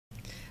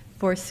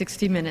for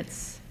 60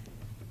 minutes.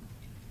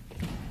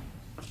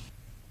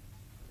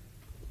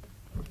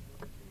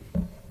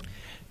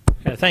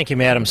 Thank you,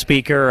 Madam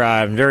Speaker.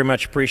 I very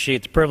much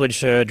appreciate the privilege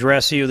to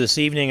address you this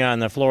evening on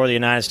the floor of the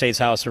United States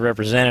House of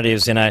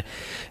Representatives, and I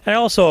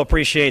also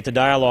appreciate the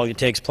dialogue that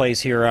takes place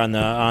here on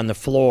the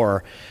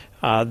floor.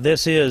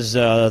 This is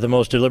the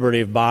most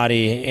deliberative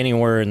body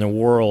anywhere in the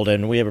world,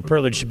 and we have a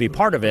privilege to be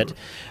part of it.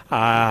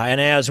 And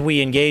as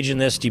we engage in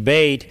this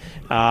debate,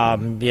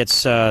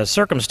 it's a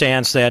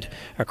circumstance that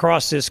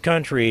across this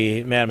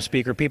country, Madam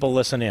Speaker, people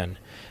listen in.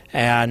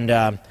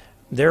 And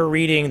they're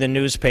reading the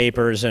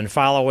newspapers and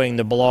following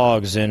the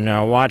blogs and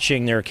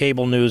watching their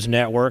cable news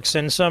networks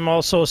and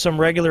also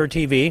some regular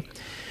TV.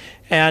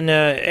 And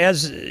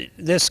as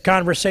this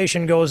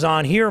conversation goes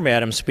on here,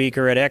 Madam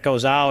Speaker, it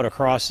echoes out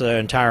across the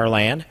entire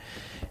land.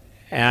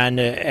 And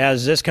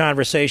as this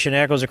conversation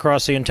echoes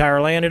across the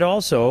entire land, it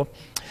also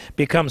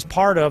becomes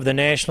part of the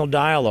national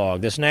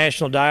dialogue. This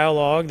national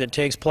dialogue that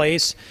takes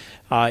place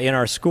in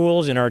our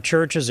schools, in our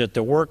churches, at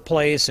the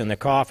workplace, in the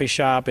coffee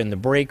shop, in the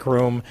break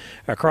room,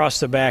 across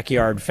the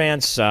backyard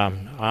fence,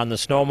 on the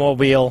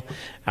snowmobile,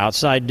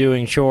 outside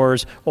doing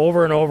chores.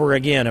 Over and over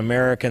again,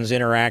 Americans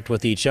interact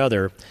with each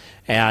other.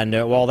 And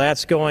while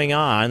that's going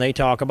on, they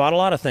talk about a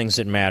lot of things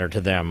that matter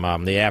to them.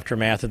 The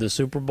aftermath of the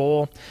Super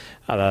Bowl,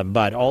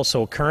 but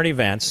also current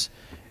events.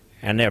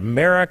 And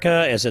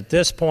America is at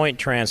this point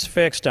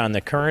transfixed on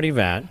the current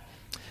event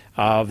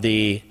of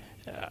the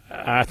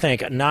I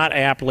think, not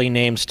aptly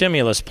named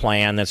stimulus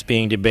plan that's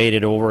being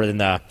debated over in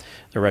the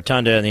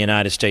rotunda in the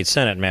United States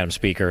Senate, Madam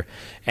Speaker.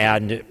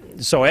 And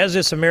so as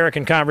this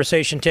American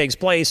conversation takes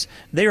place,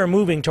 they are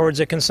moving towards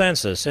a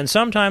consensus. And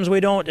sometimes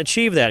we don't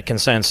achieve that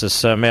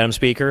consensus, Madam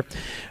Speaker.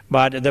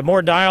 But the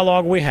more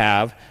dialogue we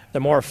have, the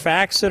more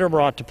facts that are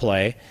brought to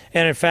play.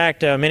 And in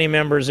fact, many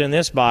members in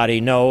this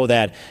body know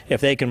that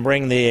if they can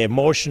bring the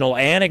emotional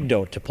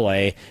anecdote to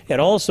play, it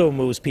also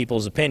moves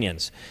people's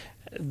opinions.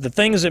 The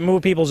things that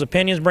move people's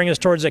opinions bring us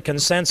towards a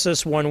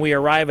consensus. When we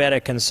arrive at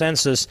a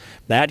consensus,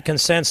 that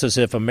consensus,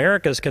 if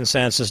America's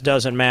consensus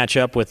doesn't match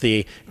up with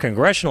the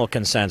congressional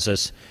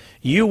consensus,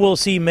 you will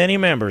see many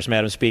members,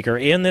 Madam Speaker,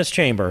 in this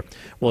chamber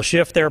will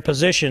shift their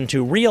position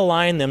to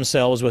realign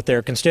themselves with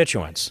their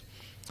constituents.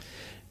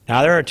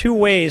 Now, there are two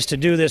ways to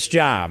do this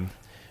job.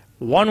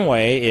 One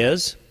way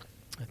is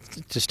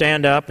to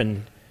stand up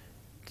and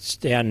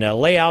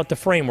lay out the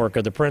framework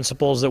of the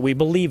principles that we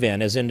believe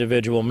in as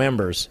individual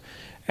members,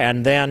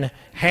 and then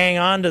hang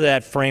on to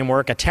that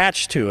framework,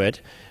 attach to it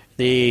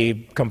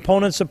the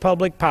components of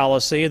public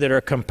policy that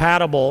are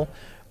compatible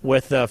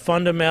with the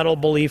fundamental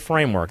belief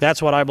framework.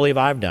 That's what I believe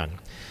I've done.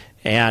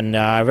 And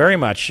I very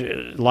much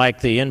like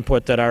the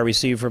input that I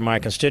receive from my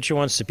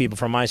constituents, the people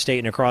from my state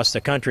and across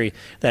the country,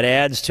 that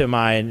adds to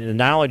my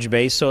knowledge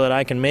base so that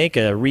I can make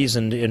a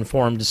reasoned,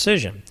 informed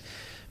decision.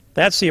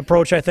 That's the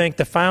approach I think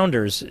the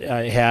founders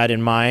had in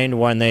mind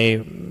when they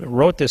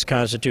wrote this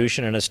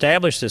Constitution and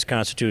established this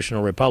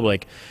constitutional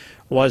republic,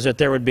 was that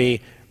there would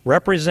be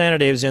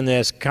representatives in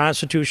this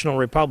constitutional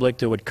republic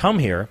that would come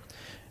here.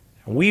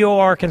 We owe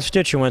our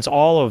constituents,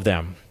 all of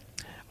them,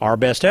 our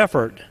best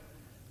effort,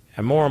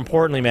 and more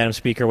importantly, Madam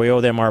Speaker, we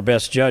owe them our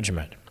best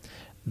judgment.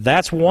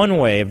 That's one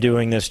way of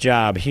doing this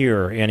job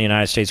here in the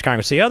United States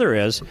Congress. The other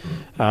is,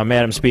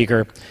 Madam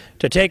Speaker,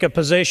 to take a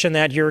position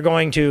that you're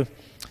going to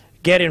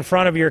get in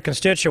front of your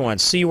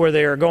constituents, see where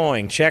they are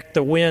going, check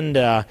the wind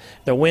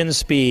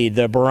speed,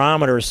 the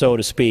barometer, so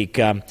to speak,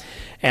 and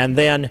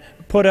then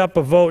put up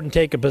a vote and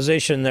take a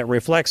position that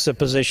reflects the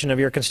position of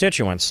your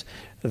constituents.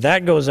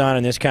 That goes on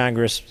in this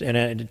Congress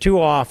too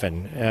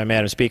often,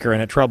 Madam Speaker,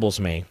 and it troubles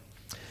me.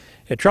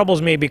 It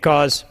troubles me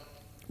because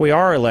we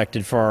are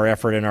elected for our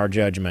effort and our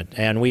judgment,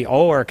 and we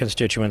owe our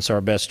constituents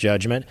our best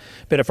judgment.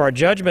 But if our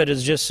judgment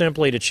is just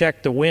simply to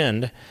check the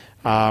wind,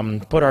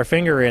 put our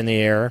finger in the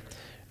air,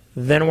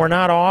 then we're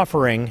not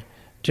offering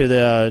to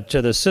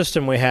the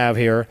system we have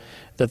here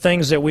the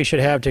things that we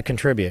should have to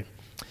contribute.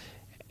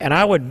 And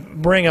I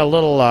would bring a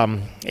little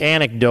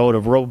anecdote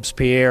of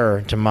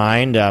Robespierre to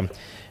mind.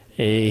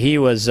 He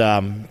was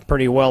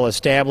pretty well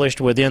established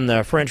within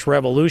the French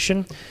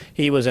Revolution.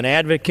 He was an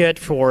advocate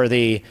for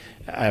the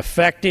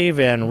effective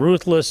and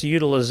ruthless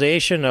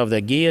utilization of the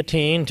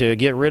guillotine to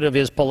get rid of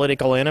his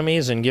political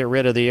enemies and get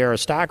rid of the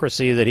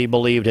aristocracy that he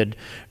believed had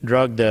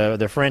drugged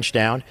the French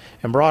down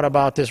and brought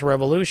about this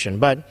revolution.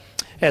 But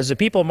as the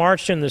people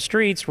marched in the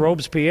streets,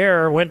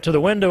 Robespierre went to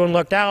the window and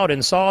looked out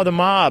and saw the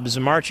mobs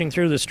marching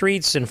through the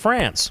streets in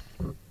France.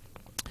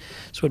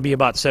 This would be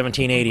about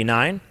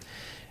 1789.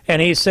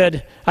 And he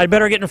said, I'd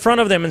better get in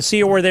front of them and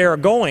see where they are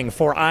going,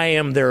 for I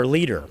am their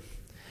leader.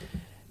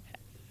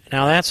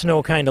 Now, that's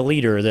no kind of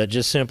leader that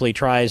just simply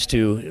tries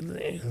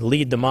to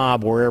lead the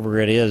mob wherever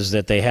it is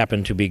that they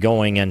happen to be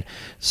going. And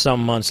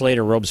some months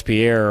later,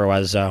 Robespierre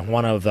was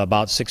one of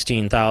about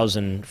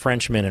 16,000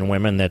 Frenchmen and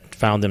women that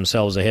found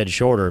themselves a head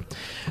shorter.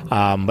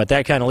 But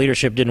that kind of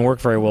leadership didn't work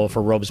very well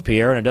for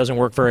Robespierre, and it doesn't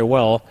work very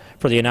well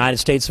for the United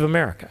States of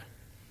America.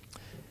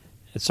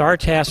 It's our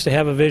task to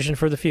have a vision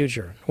for the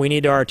future. We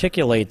need to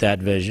articulate that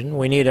vision.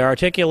 We need to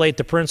articulate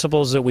the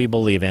principles that we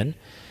believe in.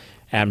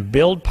 and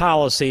build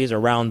policies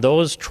around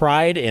those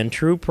tried and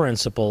true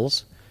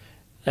principles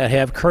that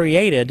have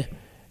created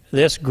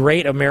this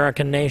great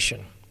American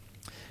nation.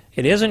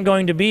 It isn't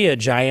going to be a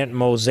giant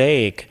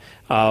mosaic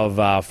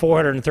of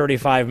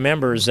 435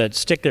 members that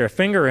stick their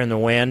finger in the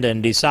wind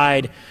and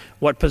decide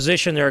what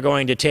position they're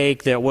going to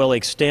take that will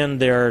extend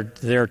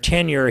their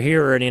tenure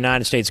here in the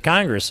United States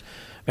Congress,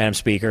 Madam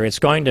Speaker. It's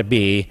going to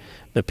be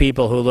the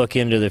people who look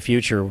into the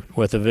future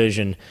with a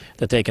vision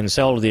that they can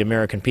sell to the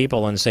American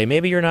people and say,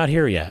 maybe you're not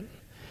here yet.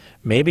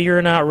 Maybe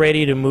you're not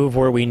ready to move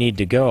where we need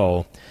to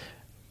go,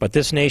 but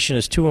this nation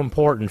is too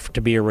important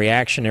to be a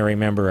reactionary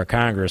member of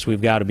Congress.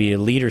 We've got to be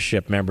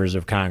leadership members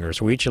of Congress.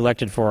 We're each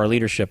elected for our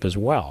leadership as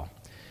well.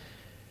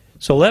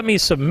 So let me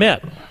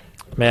submit,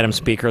 Madam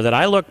Speaker, that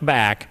I look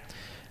back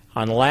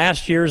on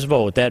last year's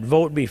vote, that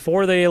vote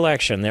before the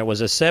election that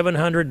was a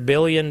 $700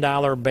 billion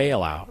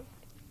bailout,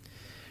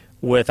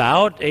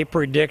 without a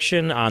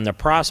prediction on the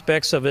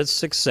prospects of its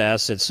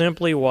success. It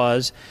simply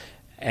was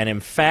an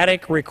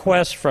emphatic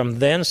request from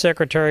then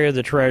Secretary of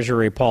the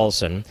Treasury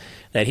Paulson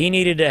that he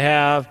needed to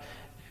have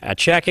a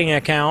checking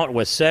account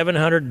with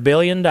 $700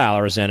 billion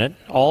in it,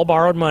 all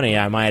borrowed money,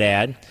 I might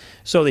add,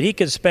 so that he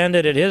could spend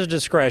it at his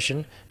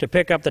discretion to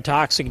pick up the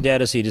toxic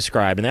debt as he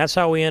described. And that's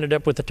how we ended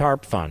up with the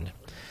TARP fund.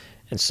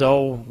 And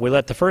so we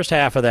let the first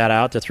half of that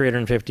out to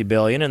 $350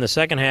 billion, and the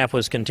second half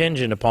was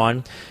contingent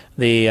upon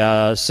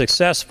the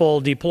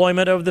successful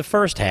deployment of the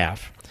first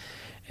half.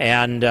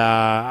 And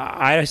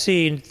I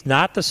see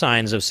not the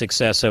signs of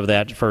success of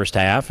that first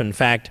half. In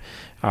fact,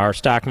 our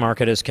stock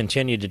market has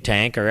continued to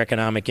tank. Our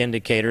economic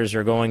indicators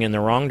are going in the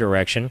wrong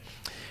direction.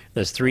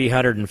 This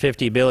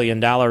 $350 billion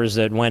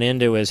that went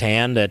into his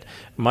hand, that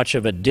much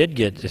of it did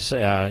get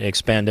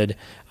expended,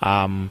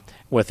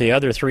 with the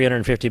other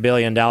 $350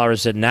 billion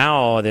that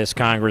now this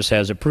Congress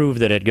has approved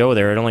that it go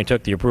there. It only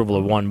took the approval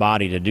of one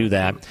body to do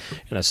that,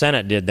 and the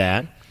Senate did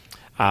that.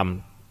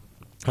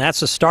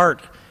 That's a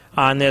start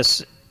on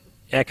this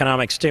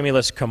economic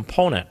stimulus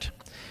component.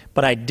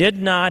 But I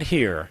did not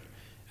hear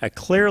a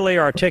clearly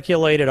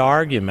articulated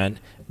argument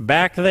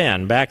back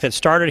then, that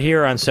started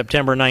here on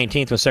September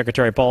 19th when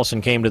Secretary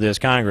Paulson came to this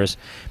Congress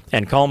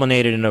and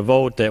culminated in a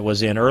vote that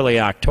was in early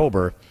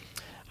October.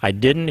 I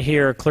didn't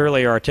hear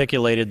clearly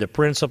articulated the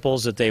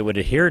principles that they would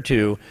adhere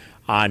to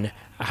on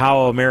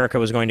how America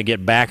was going to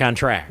get back on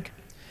track.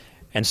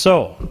 And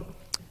so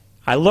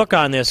I look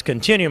on this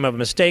continuum of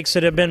mistakes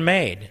that have been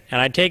made,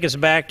 and I take us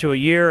back to a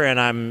year,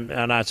 and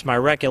it's my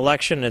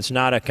recollection, it's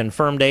not a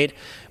confirmed date,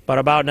 but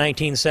about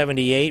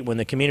 1978 when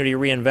the Community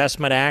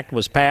Reinvestment Act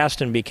was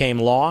passed and became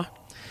law.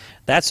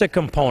 That's a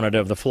component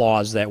of the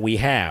flaws that we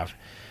have.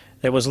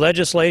 There was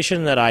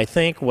legislation that I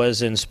think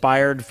was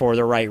inspired for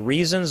the right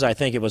reasons. I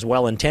think it was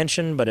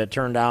well-intentioned, but it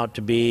turned out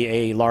to be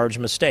a large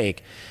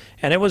mistake.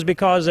 And it was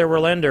because there were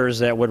lenders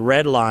that would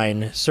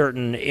redline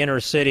certain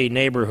inner-city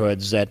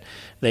neighborhoods that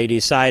they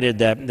decided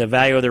that the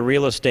value of the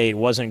real estate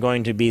wasn't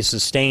going to be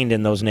sustained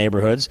in those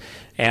neighborhoods.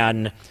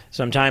 And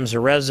sometimes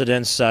the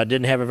residents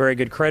didn't have a very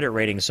good credit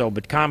rating. So,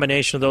 but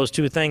combination of those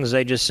two things,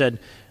 they just said,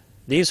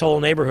 these whole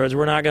neighborhoods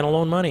we're not going to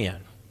loan money in.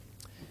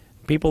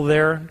 People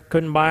there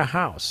couldn't buy a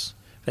house.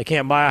 They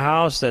can't buy a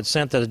house. That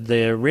sent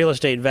the real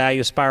estate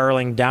value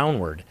spiraling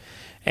downward.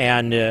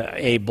 And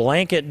a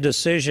blanket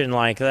decision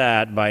like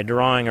that, by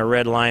drawing a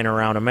red line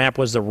around a map,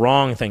 was the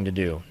wrong thing to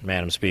do,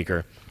 Madam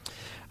Speaker.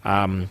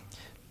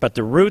 But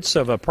the roots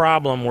of a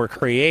problem were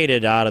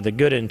created out of the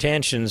good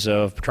intentions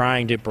of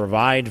trying to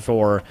provide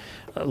for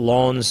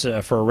loans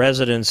for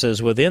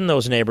residences within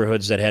those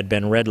neighborhoods that had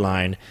been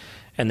redlined.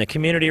 And the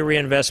Community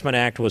Reinvestment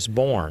Act was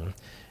born.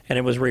 And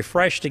it was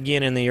refreshed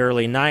again in the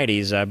early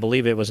 90s. I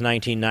believe it was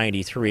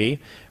 1993,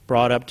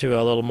 brought up to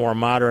a little more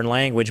modern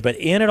language. But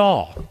in it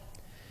all,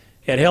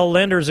 it held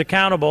lenders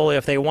accountable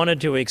if they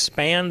wanted to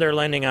expand their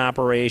lending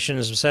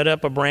operations, set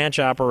up a branch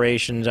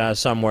operation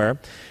somewhere.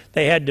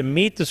 They had to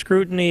meet the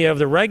scrutiny of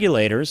the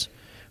regulators,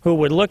 who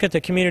would look at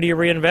the Community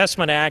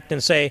Reinvestment Act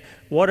and say,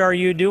 what are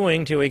you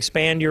doing to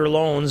expand your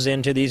loans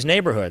into these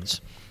neighborhoods?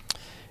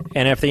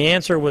 And if the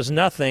answer was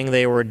nothing,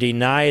 they were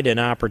denied an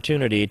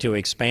opportunity to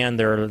expand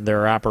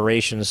their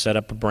operations, set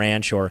up a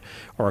branch, or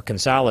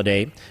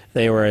consolidate.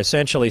 They were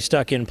essentially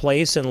stuck in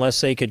place unless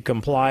they could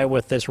comply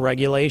with this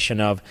regulation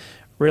of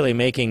really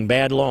making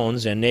bad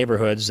loans in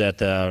neighborhoods that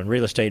the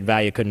real estate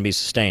value couldn't be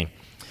sustained.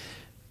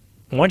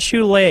 Once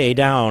you lay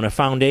down a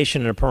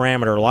foundation and a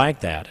parameter like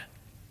that,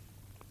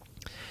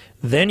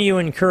 then you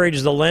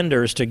encourage the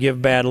lenders to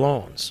give bad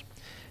loans.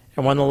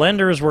 And when the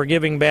lenders were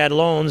giving bad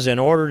loans in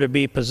order to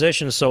be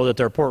positioned so that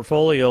their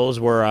portfolios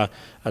were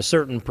a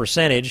certain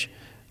percentage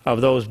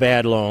of those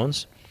bad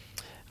loans,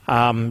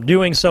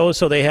 doing so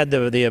they had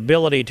the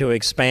ability to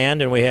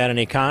expand, and we had an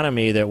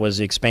economy that was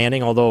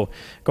expanding, although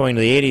going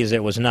to the 80s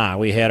it was not.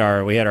 We had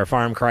our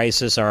farm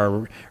crisis,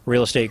 our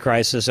real estate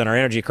crisis, and our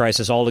energy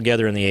crisis all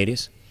together in the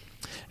 80s.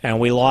 And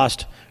we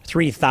lost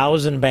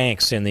 3,000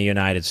 banks in the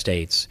United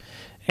States.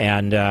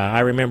 And I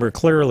remember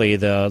clearly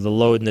the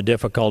load and the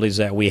difficulties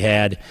that we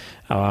had.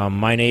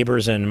 My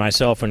neighbors and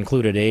myself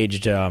included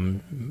aged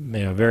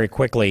very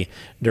quickly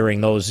during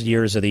those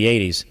years of the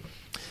 80s.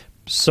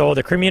 So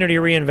the Community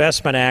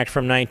Reinvestment Act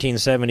from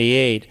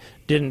 1978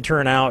 didn't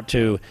turn out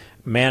to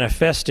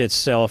manifest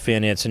itself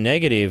in its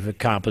negative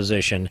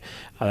composition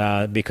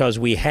because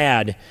we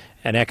had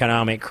an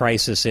economic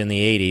crisis in the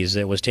 80s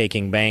that was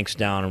taking banks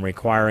down and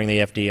requiring the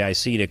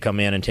FDIC to come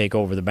in and take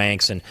over the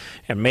banks and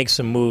make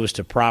some moves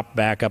to prop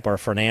back up our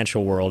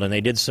financial world. And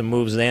they did some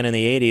moves then in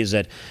the 80s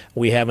that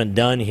we haven't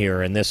done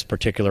here in this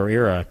particular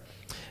era.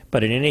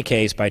 But in any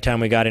case, by the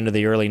time we got into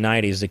the early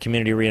 90s, the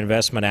Community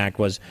Reinvestment Act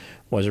was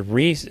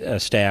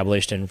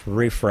reestablished and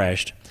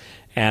refreshed.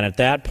 And at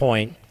that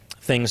point,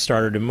 things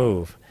started to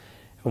move.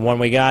 When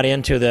we got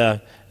into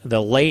the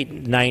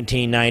late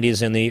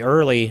 1990s and the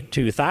early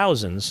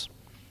 2000s,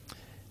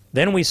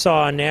 then we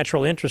saw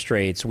natural interest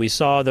rates. We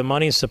saw the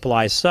money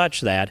supply such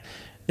that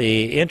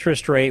the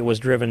interest rate was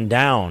driven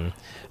down.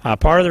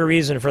 Part of the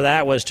reason for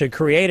that was to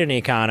create an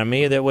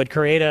economy that would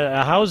create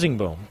a housing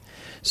boom.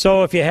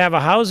 So if you have a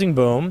housing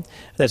boom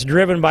that's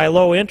driven by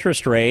low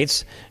interest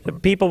rates,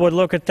 people would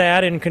look at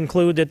that and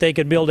conclude that they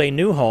could build a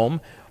new home,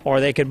 or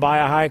they could buy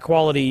a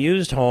high-quality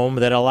used home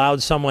that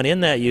allowed someone in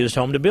that used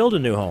home to build a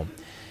new home.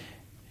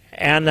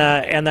 And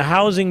the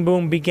housing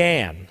boom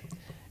began.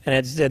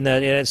 And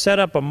it set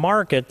up a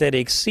market that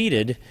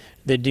exceeded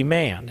the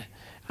demand.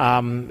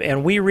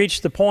 And we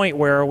reached the point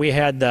where we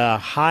had the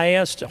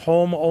highest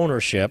home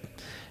ownership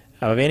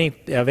of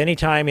any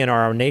time in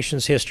our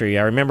nation's history.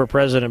 I remember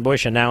President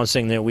Bush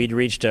announcing that we'd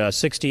reached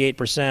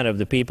 68% of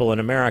the people in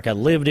America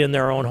lived in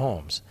their own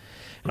homes.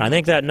 And I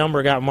think that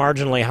number got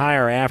marginally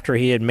higher after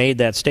he had made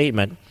that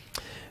statement.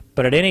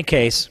 But in any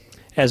case,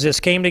 as this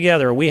came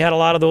together, we had a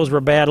lot of those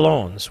were bad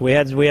loans. We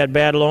had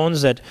bad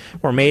loans that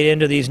were made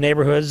into these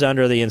neighborhoods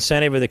under the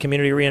incentive of the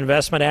Community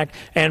Reinvestment Act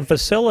and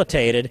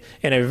facilitated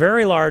in a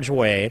very large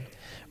way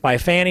by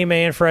Fannie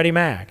Mae and Freddie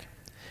Mac.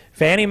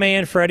 Fannie Mae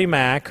and Freddie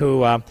Mac,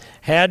 who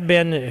had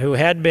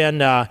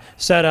been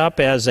set up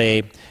as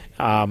a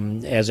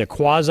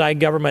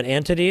quasi-government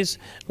entities,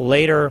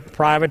 later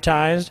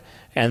privatized,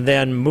 and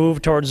then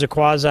moved towards the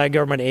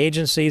quasi-government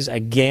agencies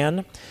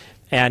again.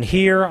 And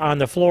here on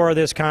the floor of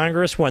this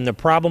Congress, when the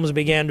problems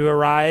began to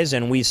arise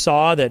and we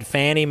saw that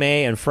Fannie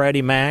Mae and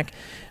Freddie Mac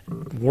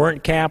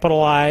weren't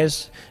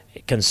capitalized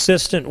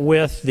consistent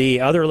with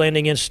the other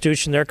lending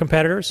institution, their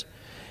competitors,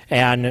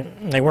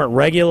 and they weren't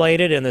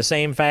regulated in the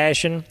same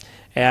fashion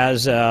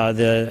as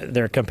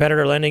their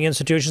competitor lending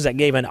institutions, that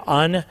gave an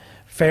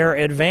unfair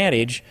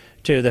advantage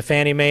to the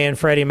Fannie Mae and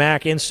Freddie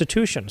Mac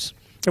institutions.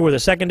 They were the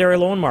secondary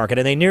loan market,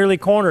 and they nearly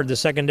cornered the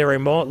secondary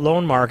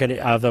loan market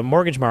of the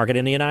mortgage market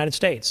in the United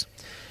States.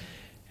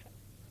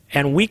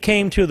 And we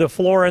came to the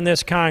floor in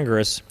this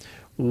Congress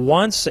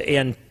once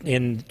in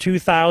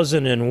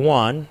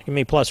 2001, give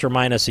me plus or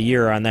minus a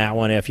year on that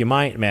one if you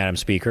might, Madam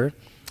Speaker,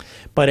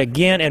 but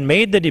again, and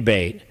made the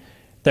debate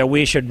that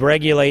we should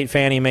regulate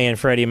Fannie Mae and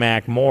Freddie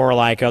Mac more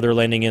like other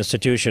lending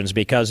institutions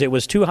because it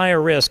was too high a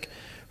risk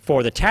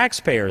for the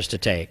taxpayers to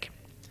take.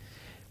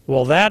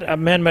 Well, that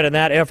amendment and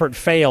that effort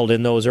failed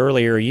in those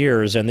earlier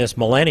years in this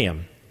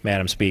millennium,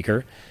 Madam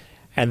Speaker.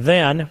 And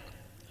then,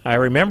 I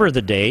remember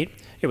the date,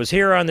 it was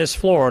here on this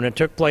floor, and it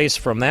took place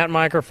from that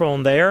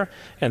microphone there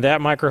and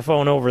that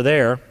microphone over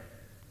there.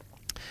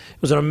 It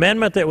was an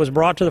amendment that was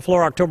brought to the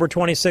floor October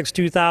 26,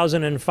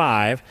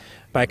 2005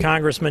 by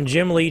Congressman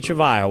Jim Leach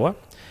of Iowa,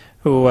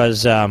 who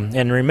was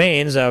and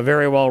remains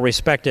very well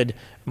respected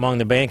among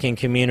the banking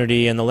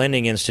community and the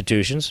lending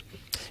institutions.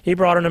 He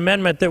brought an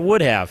amendment that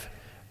would have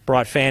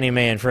brought Fannie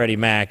Mae and Freddie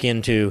Mac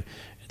into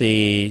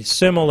the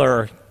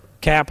similar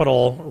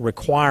capital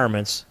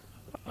requirements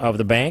of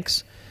the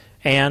banks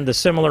and the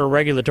similar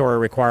regulatory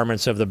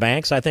requirements of the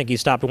banks. I think he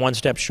stopped one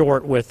step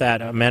short with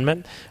that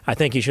amendment. I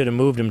think he should have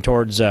moved him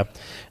towards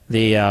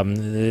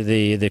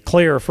the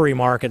clear free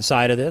market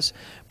side of this.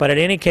 But in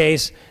any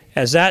case,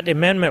 as that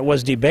amendment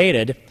was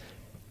debated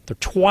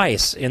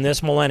twice in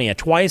this millennia,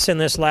 twice in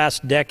this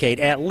last decade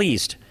at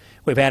least,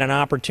 we've had an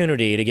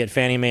opportunity to get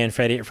Fannie Mae and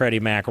Freddie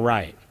Mac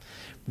right.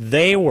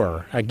 They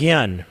were,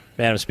 again,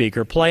 Madam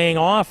Speaker, playing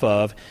off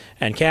of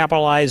and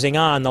capitalizing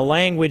on the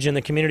language in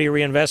the Community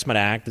Reinvestment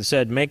Act that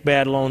said make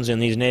bad loans in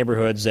these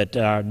neighborhoods that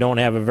don't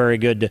have a very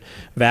good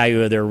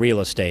value of their real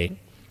estate.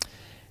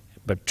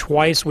 But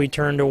twice we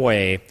turned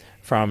away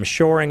from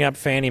shoring up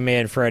Fannie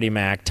Mae and Freddie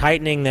Mac,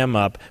 tightening them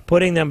up,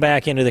 putting them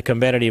back into the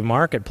competitive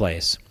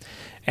marketplace.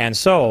 And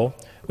so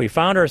we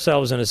found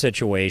ourselves in a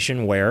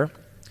situation where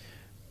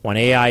when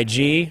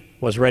AIG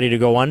was ready to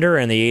go under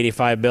and the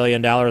 $85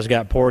 billion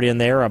got poured in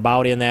there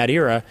about in that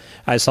era,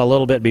 I saw a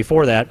little bit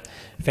before that,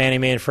 Fannie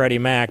Mae and Freddie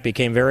Mac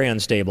became very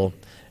unstable,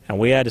 and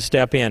we had to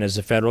step in as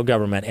the federal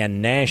government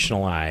and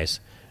nationalize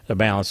the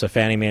balance of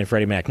Fannie Mae and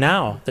Freddie Mac.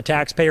 Now the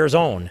taxpayers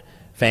own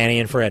Fannie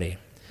and Freddie,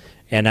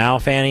 and now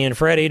Fannie and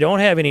Freddie don't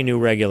have any new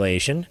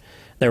regulation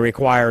that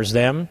requires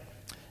them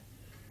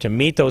to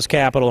meet those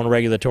capital and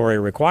regulatory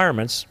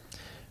requirements,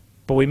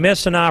 but we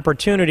missed an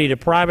opportunity to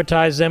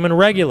privatize them and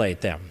regulate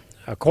them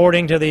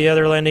according to the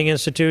other lending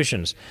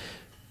institutions.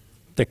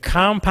 The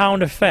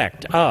compound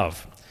effect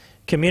of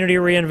Community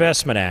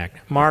Reinvestment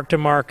Act,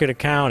 mark-to-market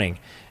accounting,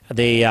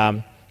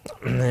 the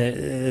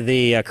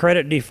the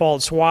credit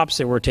default swaps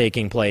that were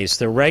taking place,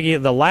 the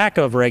lack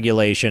of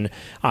regulation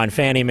on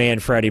Fannie Mae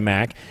and Freddie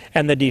Mac,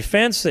 and the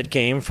defense that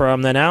came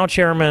from the now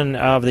chairman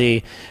of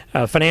the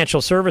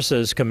Financial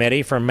Services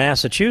Committee from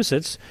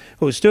Massachusetts,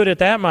 who stood at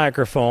that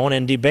microphone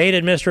and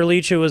debated Mr.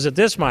 Leach, who was at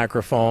this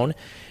microphone,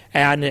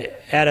 and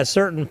at a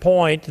certain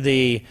point,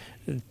 the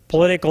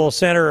political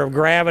center of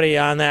gravity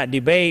on that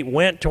debate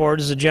went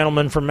towards the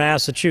gentleman from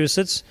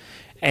Massachusetts,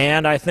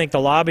 and I think the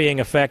lobbying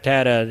effect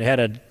had an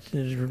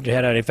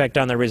effect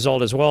on the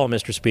result as well,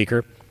 Mr.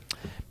 Speaker.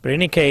 But in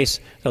any case,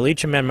 the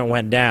Leach Amendment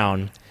went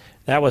down.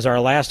 That was our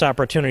last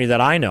opportunity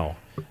that I know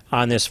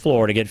on this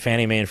floor to get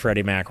Fannie Mae and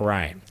Freddie Mac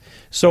right.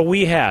 So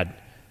we had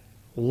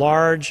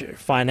large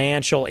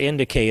financial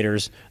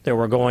indicators that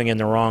were going in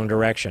the wrong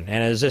direction.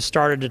 And as this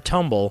started to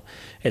tumble,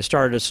 it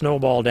started to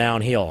snowball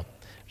downhill.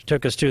 It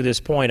took us to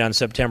this point on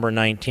September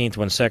 19th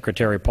when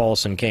Secretary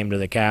Paulson came to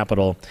the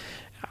Capitol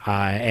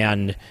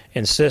and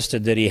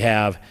insisted that he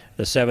have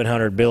the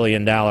 $700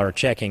 billion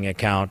checking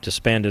account to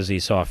spend as he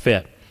saw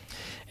fit.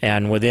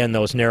 And within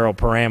those narrow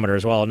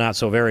parameters, well, not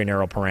so very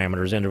narrow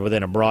parameters, and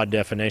within a broad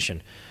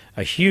definition,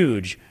 a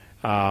huge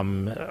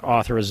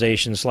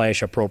authorization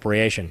 /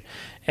 appropriation,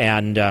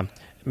 and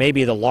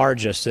maybe the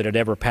largest that had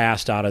ever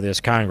passed out of this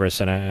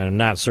Congress, and I'm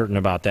not certain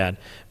about that,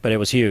 but it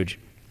was huge.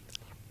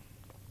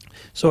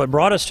 So it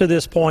brought us to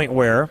this point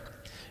where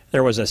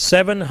there was a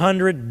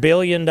 $700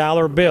 billion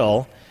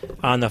bill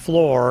on the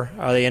floor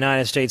of the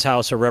United States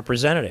House of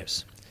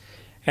Representatives.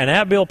 And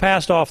that bill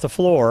passed off the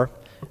floor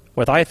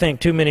with, I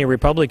think, too many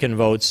Republican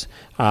votes,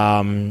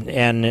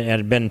 and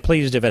had been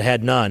pleased if it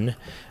had none,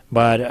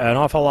 but an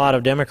awful lot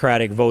of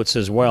Democratic votes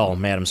as well,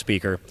 Madam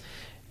Speaker.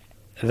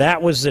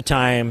 That was the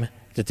time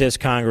that this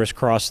Congress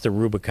crossed the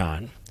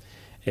Rubicon.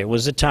 It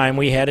was the time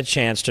we had a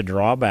chance to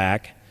draw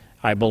back.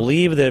 I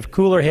believe that if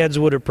cooler heads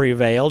would have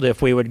prevailed,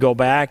 if we would go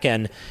back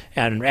and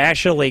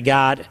actually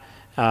got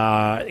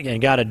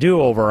a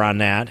do-over on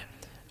that,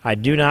 I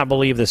do not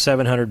believe the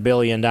 $700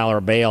 billion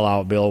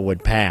bailout bill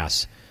would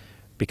pass,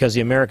 because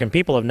the American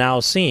people have now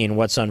seen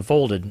what's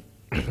unfolded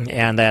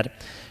and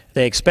that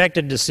they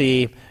expected to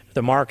see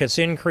the markets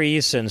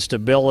increase and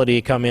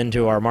stability come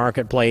into our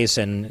marketplace,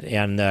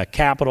 and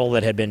capital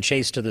that had been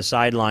chased to the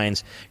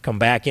sidelines come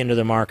back into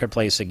the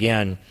marketplace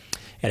again.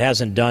 It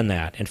hasn't done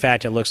that. In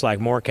fact, it looks like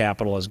more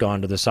capital has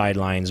gone to the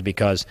sidelines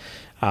because,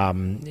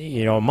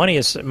 money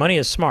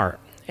is smart,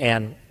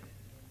 and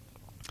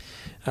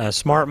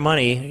smart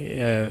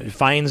money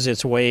finds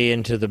its way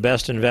into the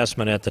best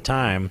investment at the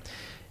time,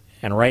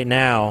 and right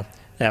now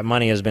that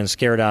money has been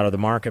scared out of the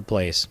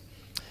marketplace.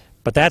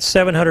 But that's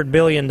 $700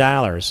 billion.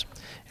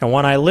 And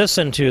when I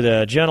listened to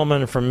the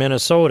gentleman from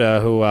Minnesota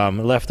who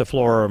left the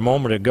floor a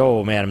moment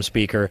ago, Madam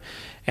Speaker,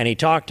 and he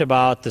talked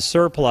about the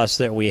surplus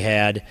that we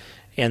had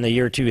in the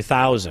year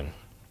 2000. Well,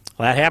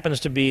 that happens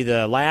to be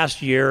the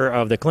last year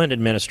of the Clinton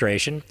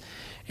administration,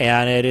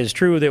 and it is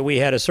true that we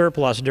had a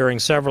surplus during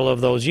several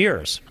of those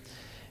years.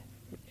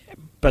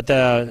 But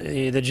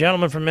the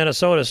gentleman from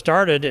Minnesota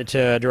started to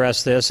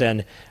address this,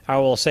 and I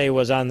will say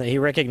he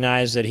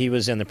recognized that he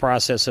was in the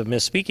process of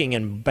misspeaking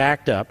and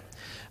backed up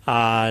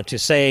to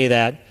say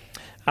that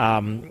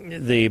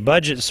the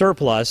budget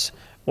surplus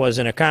was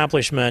an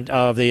accomplishment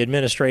of the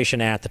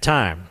administration at the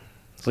time.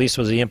 At least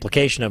was the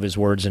implication of his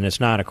words, and it's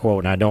not a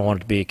quote, and I don't want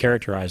it to be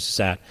characterized as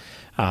that,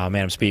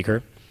 Madam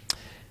Speaker.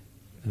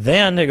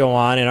 Then to go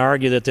on and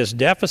argue that this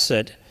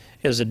deficit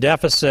is a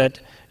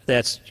deficit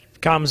that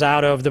comes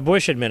out of the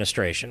Bush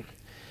administration.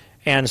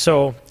 And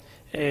so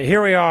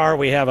here we are,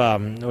 we have a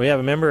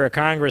member of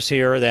Congress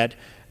here that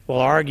will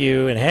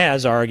argue and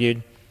has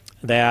argued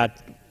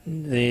that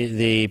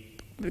the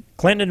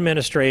Clinton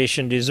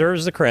administration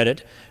deserves the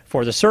credit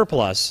for the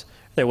surplus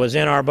that was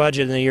in our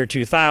budget in the year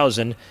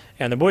 2000,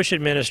 and the Bush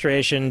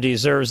administration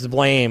deserves the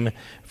blame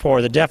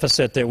for the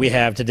deficit that we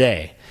have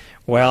today.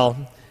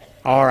 Well,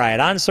 all right,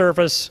 on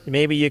surface,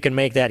 maybe you can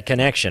make that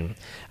connection.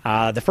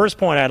 The first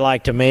point I'd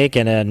like to make,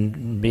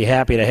 and be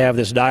happy to have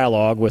this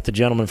dialogue with the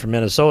gentleman from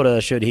Minnesota,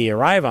 should he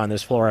arrive on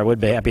this floor, I would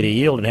be happy to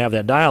yield and have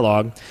that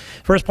dialogue.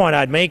 First point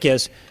I'd make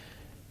is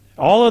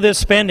all of this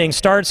spending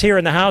starts here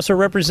in the House of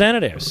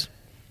Representatives.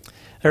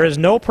 There is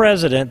no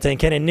president that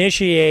can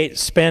initiate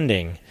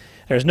spending.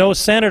 There's no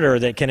senator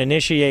that can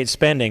initiate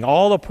spending.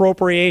 All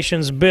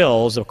appropriations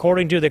bills,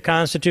 according to the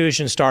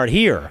Constitution, start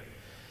here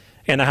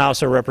in the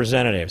House of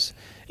Representatives.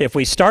 If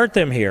we start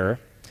them here,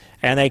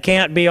 and they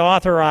can't be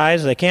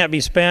authorized, they can't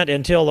be spent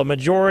until the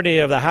majority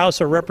of the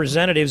House of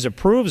Representatives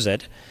approves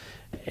it,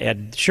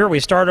 and sure, we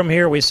start them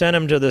here, we send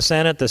them to the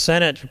Senate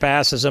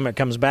passes them, it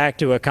comes back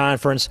to a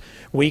conference,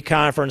 we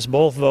conference,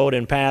 both vote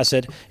and pass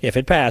it, if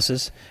it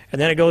passes, and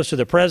then it goes to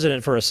the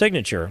President for a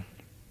signature.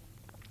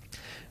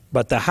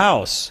 But the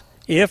House,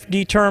 if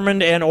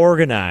determined and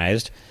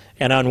organized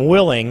and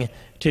unwilling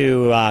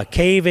to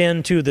cave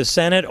in to the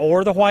Senate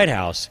or the White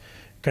House,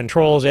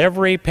 controls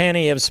every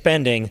penny of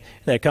spending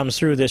that comes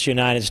through this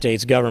United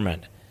States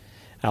government.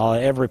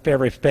 Every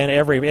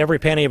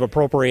penny of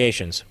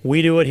appropriations.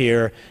 We do it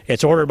here.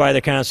 It's ordered by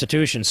the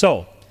Constitution.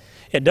 So,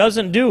 It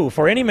doesn't do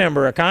for any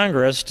member of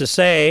Congress to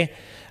say,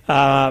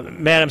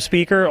 Madam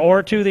Speaker,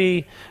 or to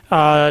the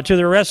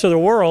rest of the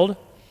world,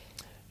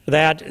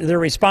 that the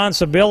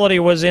responsibility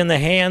was in the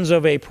hands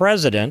of a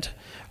president,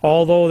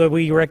 although that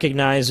we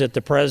recognize that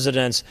the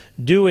presidents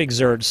do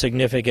exert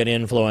significant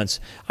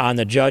influence on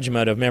the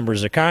judgment of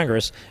members of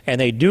Congress,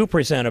 and they do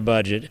present a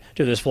budget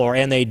to this floor,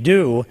 and they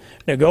do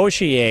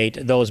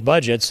negotiate those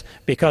budgets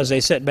because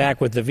they sit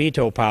back with the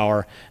veto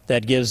power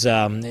that gives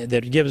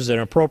an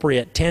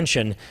appropriate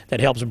tension that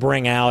helps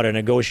bring out a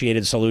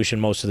negotiated solution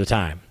most of the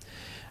time.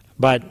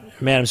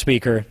 But, Madam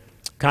Speaker,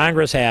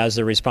 Congress has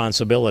the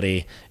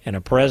responsibility, and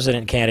a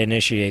president can't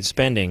initiate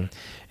spending.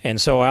 And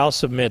so I'll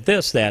submit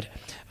this, that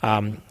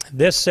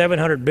this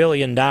 $700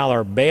 billion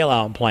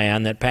bailout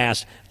plan that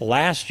passed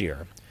last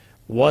year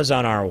was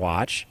on our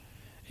watch.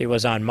 It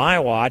was on my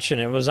watch,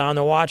 and it was on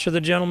the watch of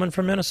the gentleman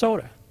from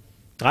Minnesota.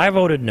 I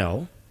voted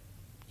no.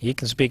 He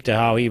can speak to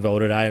how he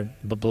voted. I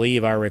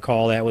believe I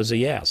recall that was a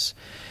yes.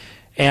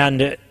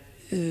 And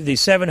the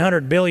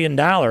 $700 billion,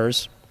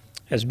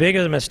 as big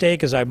of a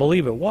mistake as I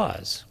believe it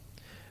was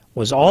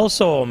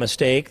also a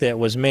mistake that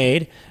was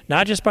made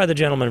not just by the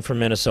gentleman from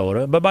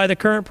Minnesota, but by the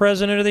current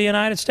President of the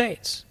United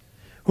States,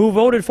 who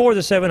voted for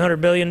the $700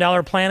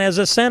 billion plan as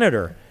a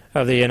senator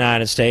of the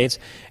United States,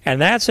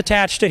 and that's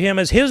attached to him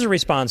as his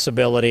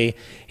responsibility.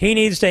 He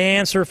needs to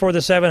answer for the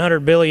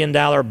 $700 billion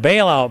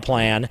bailout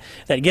plan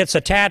that gets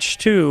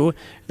attached to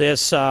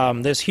this,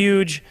 this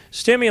huge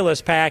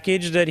stimulus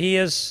package that he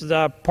is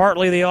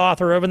partly the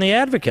author of and the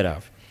advocate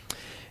of.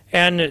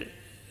 And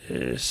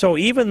so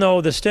even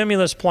though the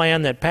stimulus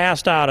plan that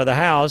passed out of the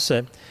House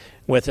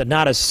with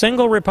not a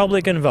single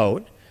Republican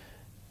vote,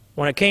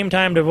 when it came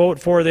time to vote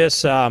for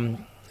this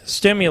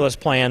stimulus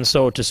plan,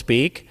 so to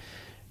speak,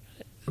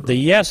 the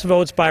yes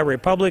votes by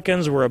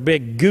Republicans were a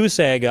big goose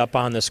egg up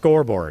on the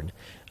scoreboard.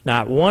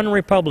 Not one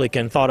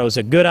Republican thought it was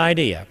a good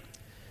idea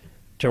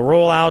to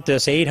roll out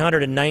this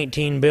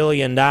 $819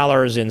 billion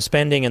in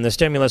spending in the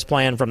stimulus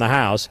plan from the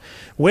House,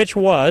 which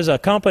was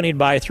accompanied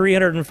by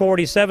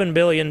 $347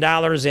 billion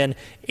in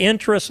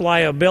interest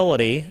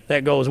liability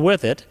that goes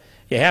with it.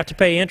 You have to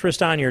pay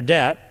interest on your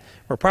debt.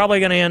 We're probably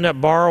going to end up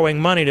borrowing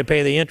money to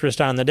pay the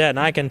interest on the debt, and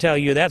I can tell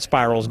you that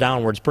spirals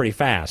downwards pretty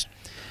fast.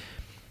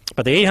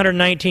 But the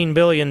 $819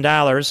 billion,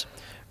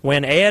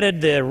 when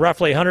added the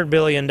roughly $100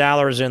 billion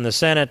in the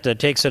Senate,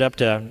 takes it up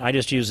to, I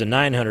just used the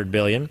 $900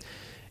 billion.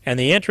 And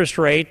the interest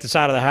rate that's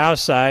out of the House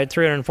side,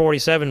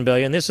 $347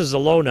 billion, this is the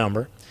low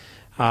number.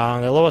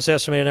 The lowest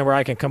estimated number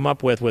I can come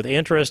up with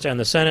interest and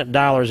the Senate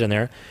dollars in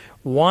there,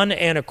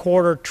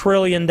 $1.25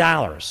 trillion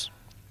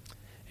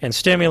in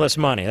stimulus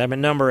money. That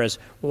number is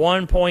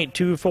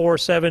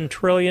 $1.247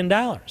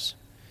 trillion.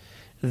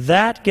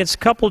 That gets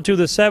coupled to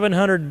the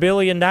 $700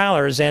 billion,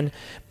 and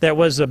that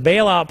was the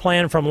bailout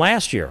plan from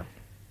last year.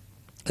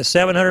 The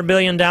 $700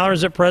 billion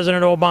that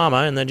President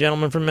Obama and the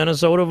gentleman from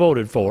Minnesota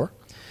voted for.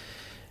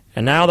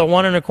 And now the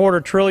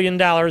 $1.25 trillion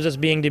that's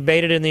being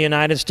debated in the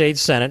United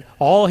States Senate,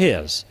 all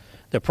his.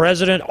 The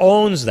president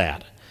owns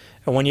that.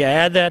 And when you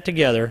add that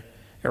together,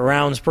 it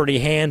rounds pretty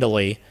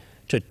handily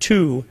to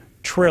 $2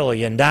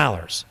 trillion.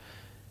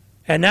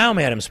 And now,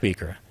 Madam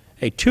Speaker,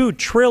 a $2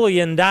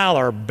 trillion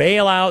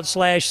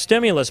bailout /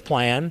 stimulus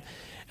plan,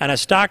 and a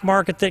stock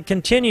market that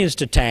continues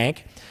to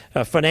tank,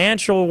 a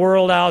financial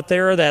world out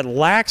there that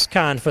lacks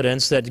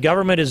confidence that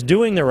government is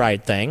doing the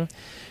right thing.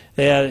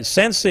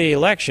 Since the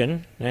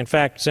election, in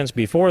fact, since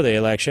before the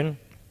election,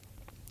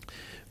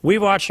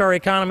 we've watched our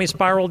economy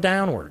spiral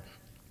downward.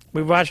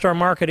 We've watched our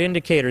market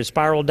indicators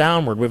spiral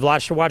downward. We've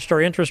watched our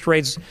interest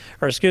rates,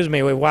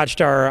 we've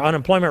watched our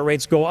unemployment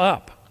rates go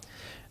up.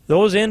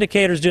 Those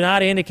indicators do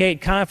not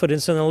indicate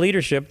confidence in the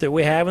leadership that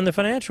we have in the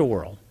financial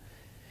world.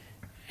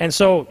 And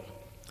so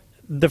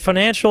the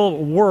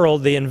financial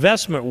world, the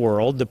investment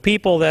world, the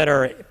people that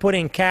are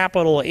putting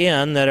capital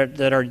in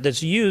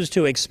that's used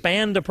to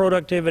expand the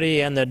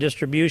productivity and the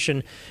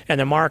distribution and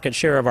the market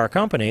share of our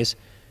companies,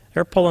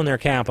 they're pulling their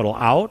capital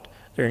out.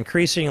 They're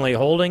increasingly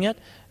holding it.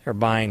 They're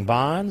buying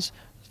bonds.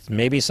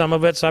 Maybe some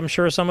of it, I'm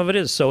sure some of it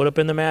is sewed up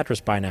in the mattress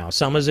by now.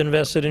 Some is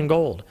invested in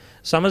gold.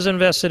 Some is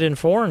invested in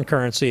foreign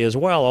currency as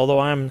well, although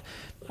I'm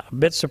a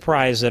bit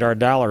surprised that our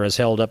dollar has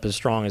held up as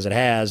strong as it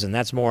has, and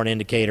that's more an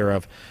indicator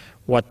of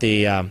what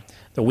the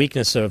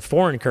weakness of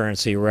foreign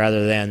currency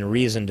rather than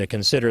reason to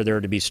consider there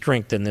to be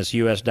strength in this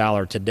U.S.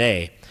 dollar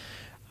today.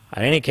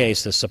 In any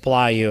case, the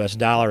supply of U.S.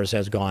 dollars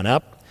has gone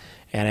up,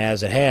 and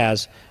as it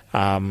has,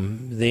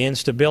 the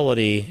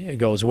instability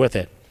goes with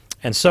it.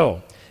 And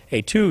so,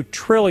 a $2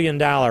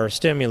 trillion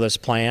stimulus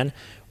plan,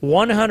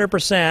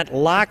 100%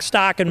 lock,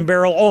 stock, and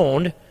barrel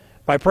owned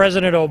by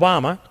President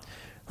Obama,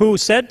 who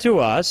said to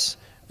us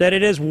that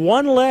it is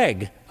one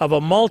leg of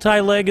a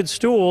multi-legged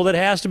stool that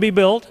has to be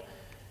built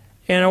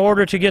in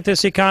order to get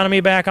this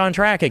economy back on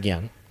track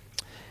again.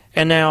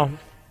 And now,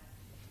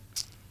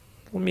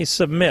 let me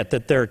submit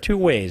that there are two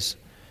ways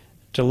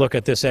to look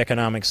at this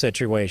economic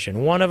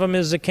situation. One of them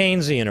is the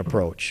Keynesian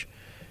approach,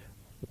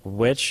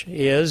 which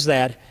is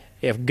that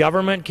if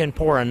government can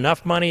pour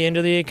enough money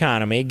into the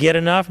economy, get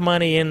enough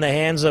money in the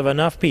hands of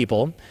enough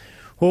people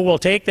who will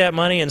take that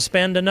money and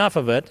spend enough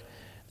of it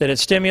that it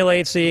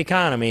stimulates the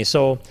economy.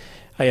 So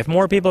if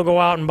more people go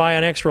out and buy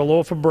an extra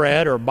loaf of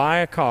bread or buy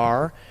a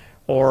car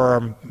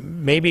or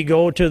maybe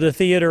go to the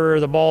theater or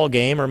the ball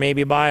game or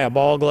maybe buy a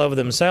ball glove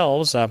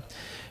themselves,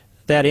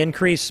 that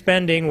increased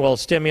spending will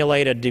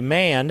stimulate a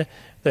demand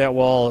that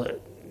will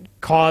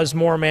cause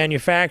more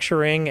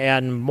manufacturing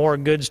and more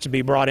goods to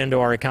be brought into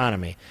our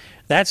economy.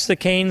 That's the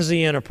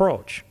Keynesian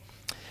approach.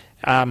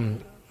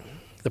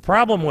 The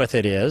problem with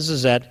it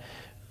is that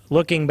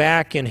looking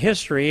back in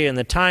history and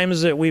the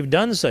times that we've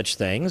done such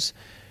things,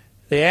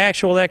 the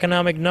actual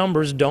economic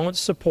numbers don't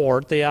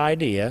support the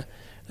idea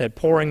that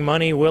pouring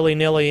money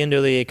willy-nilly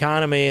into the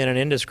economy in an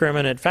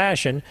indiscriminate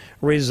fashion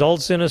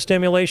results in a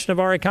stimulation of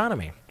our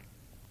economy.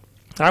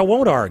 I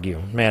won't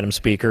argue, Madam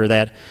Speaker,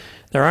 that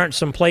there aren't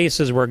some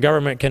places where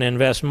government can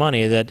invest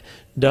money that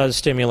does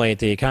stimulate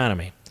the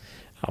economy.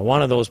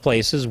 One of those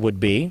places would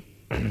be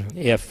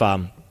if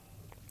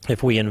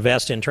we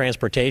invest in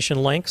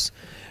transportation links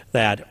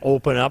that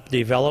open up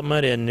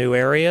development in new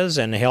areas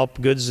and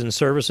help goods and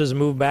services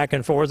move back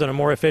and forth in a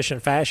more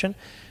efficient fashion.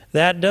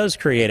 That does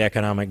create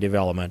economic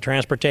development.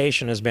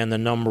 Transportation has been the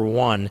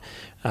 #1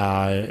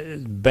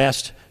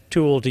 best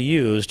tool to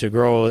use to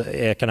grow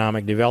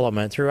economic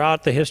development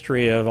throughout the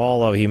history of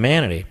all of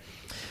humanity.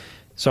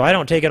 So I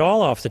don't take it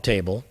all off the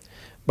table,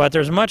 but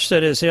there's much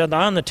that is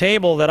on the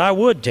table that I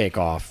would take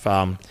off.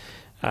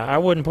 I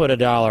wouldn't put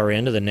 $1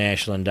 into the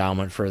National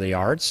Endowment for the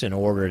Arts in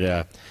order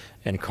to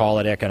and call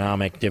it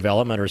economic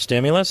development or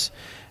stimulus.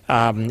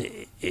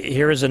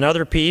 Here is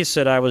another piece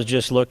that I was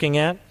just looking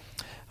at,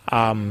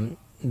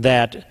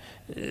 that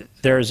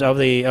there's of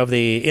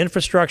the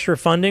infrastructure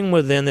funding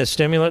within this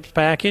stimulus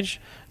package,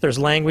 there's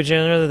language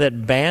in there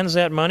that bans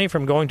that money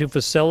from going to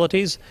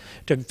facilities,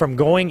 from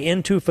going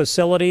into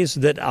facilities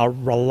that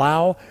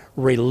allow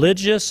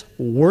religious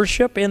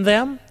worship in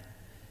them.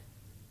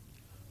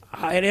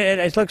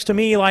 It looks to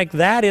me like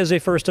that is a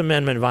First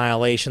Amendment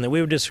violation, that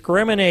we would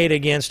discriminate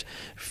against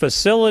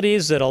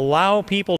facilities that allow people